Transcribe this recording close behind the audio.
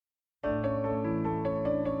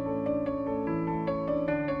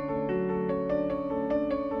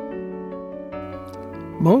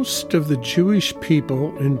Most of the Jewish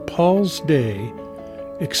people in Paul's day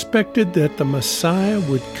expected that the Messiah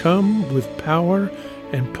would come with power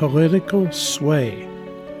and political sway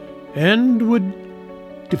and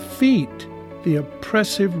would defeat the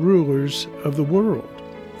oppressive rulers of the world,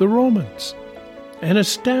 the Romans, and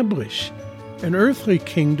establish an earthly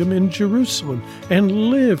kingdom in Jerusalem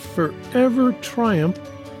and live forever triumph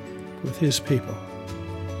with his people.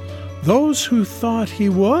 Those who thought he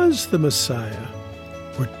was the Messiah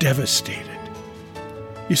were devastated.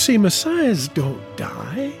 You see, Messiahs don't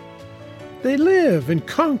die. They live and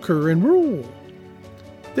conquer and rule.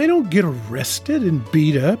 They don't get arrested and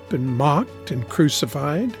beat up and mocked and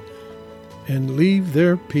crucified and leave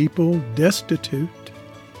their people destitute.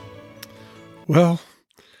 Well,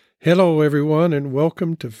 hello everyone, and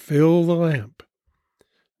welcome to Fill the Lamp.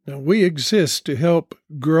 Now, we exist to help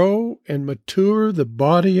grow and mature the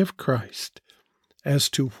body of Christ as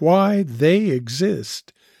to why they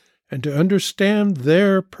exist and to understand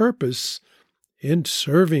their purpose in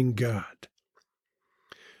serving God.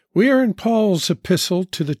 We are in Paul's epistle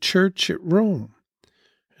to the church at Rome,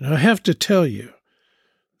 and I have to tell you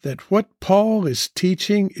that what Paul is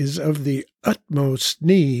teaching is of the utmost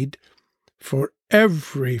need for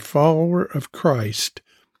every follower of Christ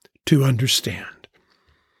to understand.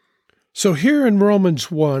 So here in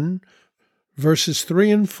Romans 1, verses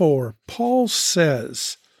 3 and 4, Paul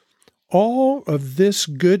says, all of this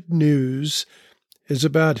good news is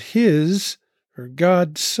about his, or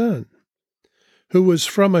God's Son, who was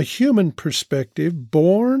from a human perspective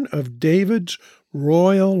born of David's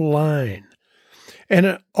royal line,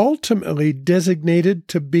 and ultimately designated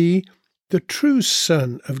to be the true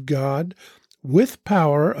Son of God with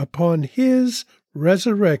power upon his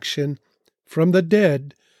resurrection from the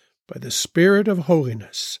dead by the Spirit of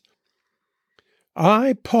holiness.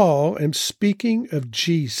 I, Paul, am speaking of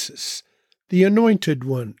Jesus, the Anointed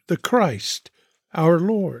One, the Christ, our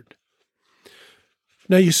Lord.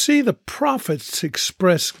 Now you see, the prophets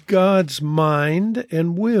express God's mind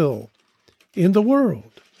and will in the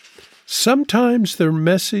world. Sometimes their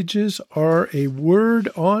messages are a word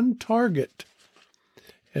on target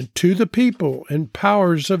and to the people and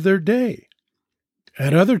powers of their day.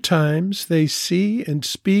 At other times, they see and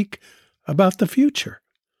speak about the future.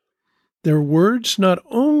 Their words not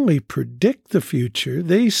only predict the future,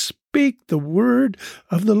 they speak the word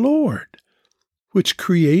of the Lord, which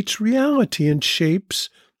creates reality and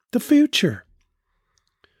shapes the future.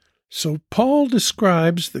 So Paul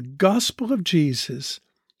describes the gospel of Jesus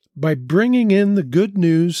by bringing in the good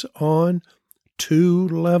news on two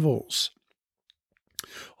levels.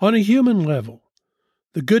 On a human level,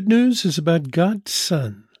 the good news is about God's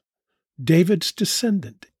Son, David's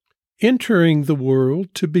descendant, entering the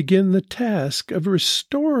world to begin the task of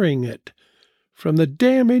restoring it from the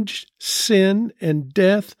damage sin and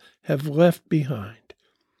death have left behind.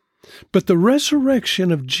 But the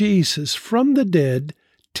resurrection of Jesus from the dead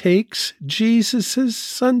takes Jesus'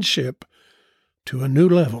 sonship to a new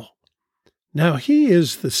level. Now he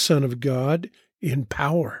is the Son of God in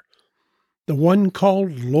power, the one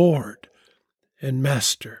called Lord and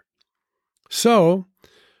Master. So,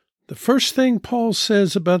 the first thing Paul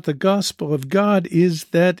says about the gospel of God is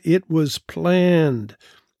that it was planned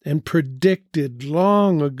and predicted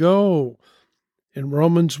long ago in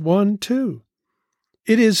Romans 1:2.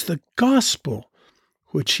 It is the gospel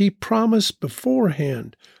which he promised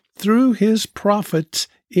beforehand through his prophets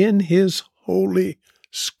in his holy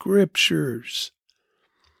scriptures.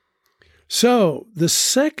 So, the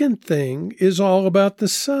second thing is all about the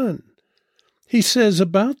Son. He says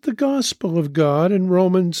about the gospel of God in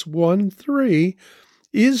Romans 1:3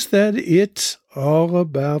 is that it's all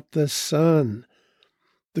about the Son,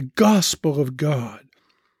 the gospel of God,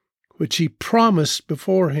 which he promised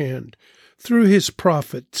beforehand through his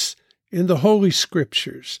prophets in the Holy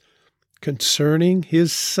Scriptures concerning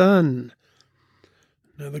his Son.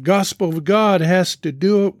 Now, the gospel of God has to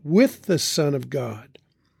do it with the Son of God.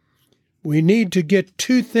 We need to get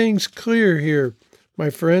two things clear here, my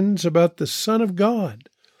friends, about the Son of God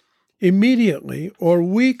immediately, or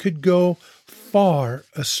we could go far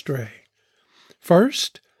astray.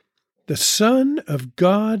 First, the Son of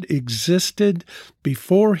God existed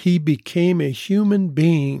before he became a human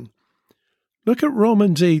being. Look at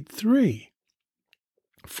Romans 8:3.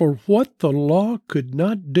 For what the law could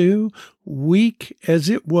not do, weak as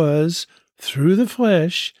it was, through the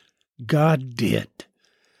flesh, God did,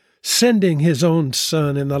 sending his own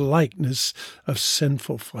Son in the likeness of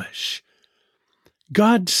sinful flesh.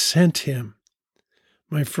 God sent him,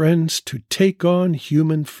 my friends, to take on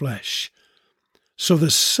human flesh. So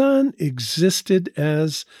the Son existed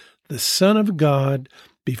as the Son of God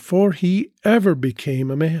before he ever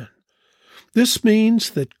became a man. This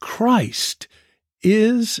means that Christ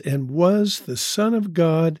is and was the Son of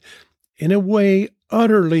God in a way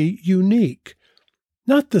utterly unique,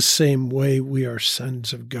 not the same way we are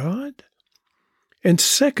sons of God. And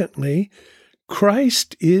secondly,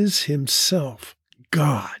 Christ is himself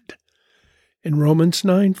God. In Romans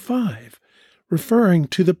 9:5, referring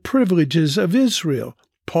to the privileges of Israel,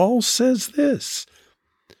 Paul says this,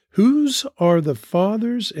 "Whose are the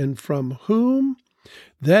fathers and from whom,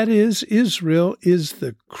 that is, Israel, is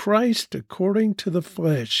the Christ according to the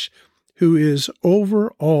flesh, who is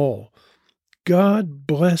over all, God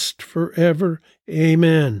blessed forever.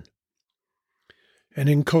 Amen." And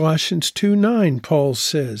in Colossians 2:9, Paul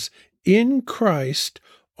says, "In Christ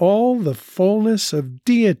all the fullness of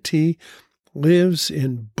deity lives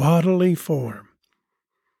in bodily form."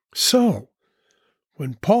 So,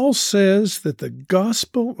 when Paul says that the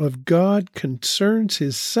gospel of God concerns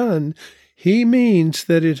his Son, he means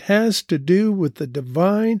that it has to do with the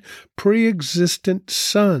divine, pre-existent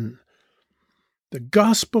Son. The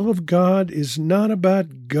gospel of God is not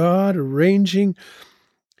about God arranging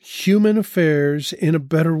human affairs in a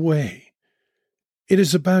better way. It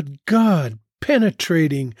is about God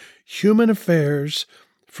penetrating human affairs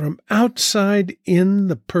from outside in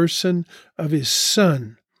the person of his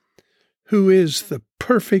Son, who is the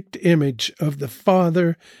perfect image of the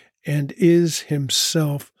Father and is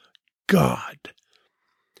himself God.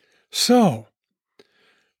 So,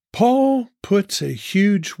 Paul puts a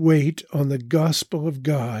huge weight on the gospel of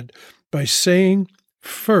God by saying,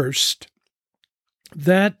 first,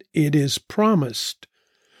 that it is promised,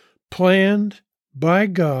 planned by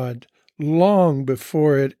God long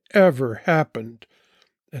before it ever happened,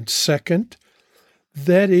 and second,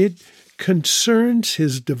 that it concerns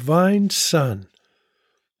his divine Son,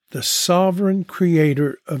 the sovereign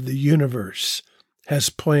creator of the universe, has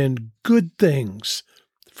planned good things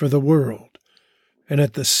for the world, and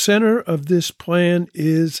at the center of this plan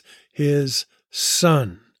is his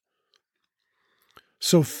Son.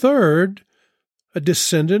 So third, a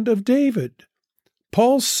descendant of David.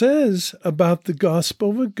 Paul says about the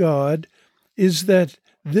gospel of God is that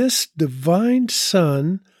this divine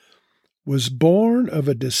Son was born of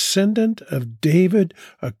a descendant of David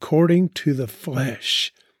according to the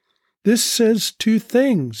flesh. This says two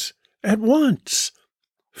things at once.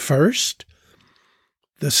 First,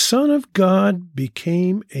 the Son of God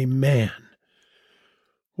became a man.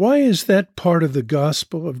 Why is that part of the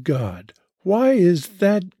gospel of God? Why is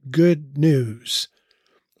that good news?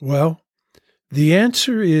 Well, the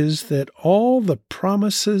answer is that all the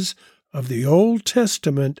promises of the Old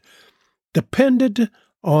Testament depended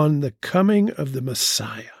on the coming of the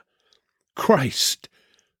Messiah, Christ,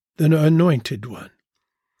 the Anointed One,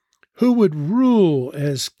 who would rule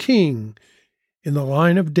as king in the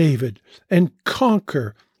line of David and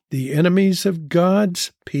conquer the enemies of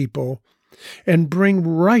God's people and bring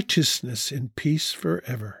righteousness and peace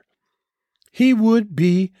forever. He would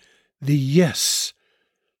be the yes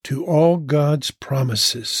to all God's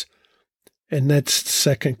promises. And that's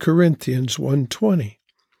 2 Corinthians 1:20.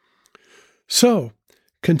 So,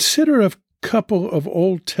 consider a couple of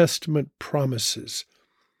Old Testament promises.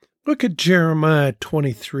 Look at Jeremiah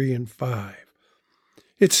 23:5.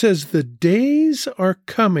 It says, "The days are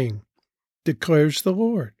coming, declares the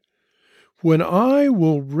Lord, when I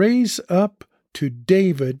will raise up to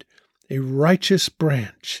David a righteous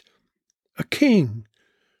branch, a king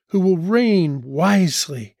who will reign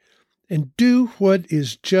wisely and do what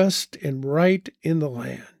is just and right in the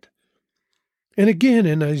land." And again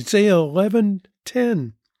in Isaiah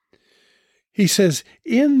 11:10, he says,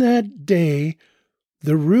 "In that day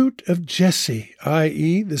the root of Jesse,"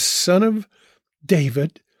 i.e., the son of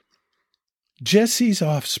David, Jesse's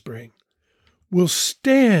offspring, "will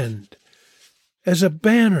stand as a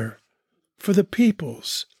banner for the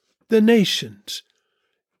peoples, the nations.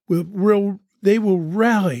 They will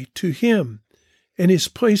rally to him, and his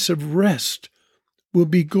place of rest will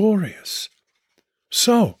be glorious."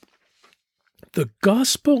 So, the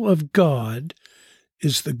gospel of God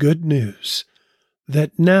is the good news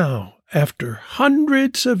that now, after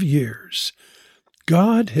hundreds of years,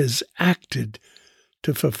 God has acted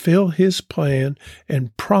to fulfill his plan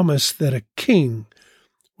and promise that a king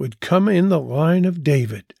would come in the line of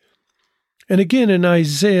David. And again in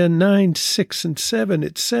Isaiah 9:6 and 7,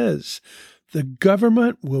 it says, "The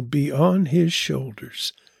government will be on his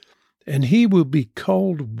shoulders, and he will be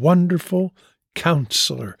called Wonderful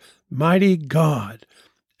Counselor, Mighty God,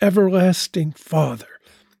 Everlasting Father,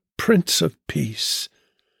 Prince of Peace.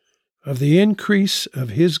 Of the increase of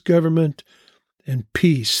his government and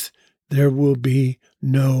peace there will be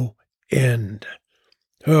no end."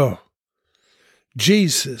 Oh,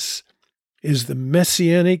 Jesus is the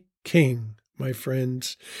Messianic King, my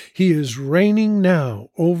friends. He is reigning now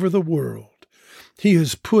over the world. He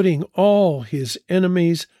is putting all his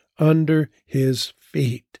enemies under his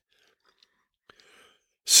feet.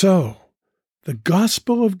 So, the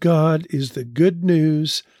gospel of God is the good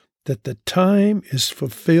news that the time is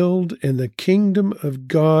fulfilled and the kingdom of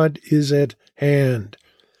God is at hand.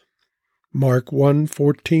 Mark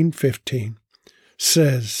 1:14-15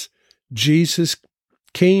 says, Jesus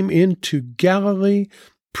came into Galilee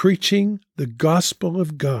preaching the gospel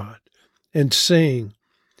of God and saying,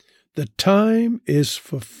 the time is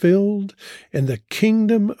fulfilled and the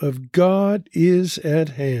kingdom of God is at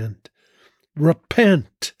hand.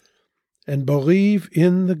 Repent and believe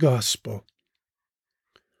in the gospel.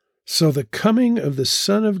 So the coming of the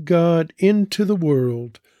Son of God into the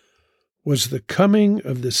world was the coming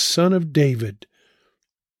of the Son of David,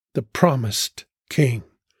 the promised King.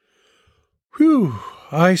 Whew,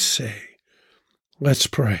 I say, let's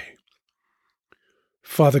pray.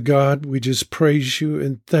 Father God, we just praise you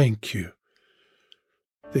and thank you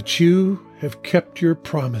that you have kept your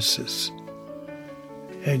promises.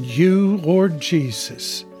 And you, Lord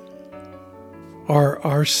Jesus, are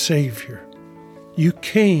our Savior. You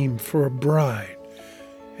came for a bride,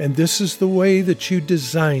 and this is the way that you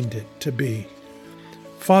designed it to be.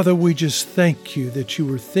 Father, we just thank you that you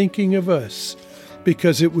were thinking of us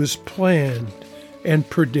because it was planned and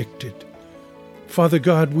predicted. Father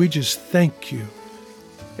God, we just thank you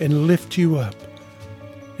and lift you up.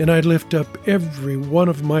 And I lift up every one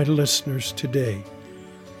of my listeners today.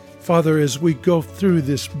 Father, as we go through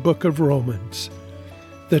this book of Romans,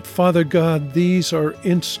 that, Father God, these are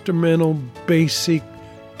instrumental, basic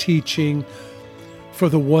teaching for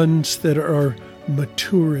the ones that are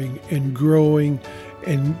maturing and growing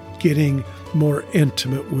and getting more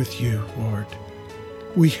intimate with you, Lord.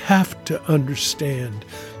 We have to understand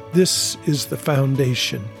this is the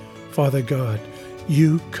foundation, Father God.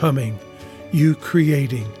 You coming, you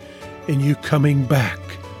creating, and you coming back,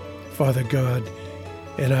 Father God.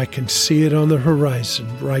 And I can see it on the horizon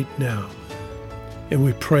right now. And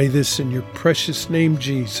we pray this in your precious name,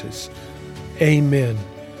 Jesus. Amen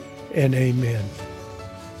and amen.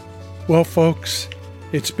 Well, folks,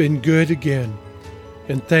 it's been good again.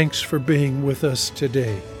 And thanks for being with us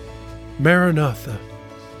today. Maranatha,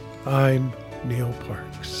 I'm Neil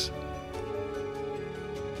Parks.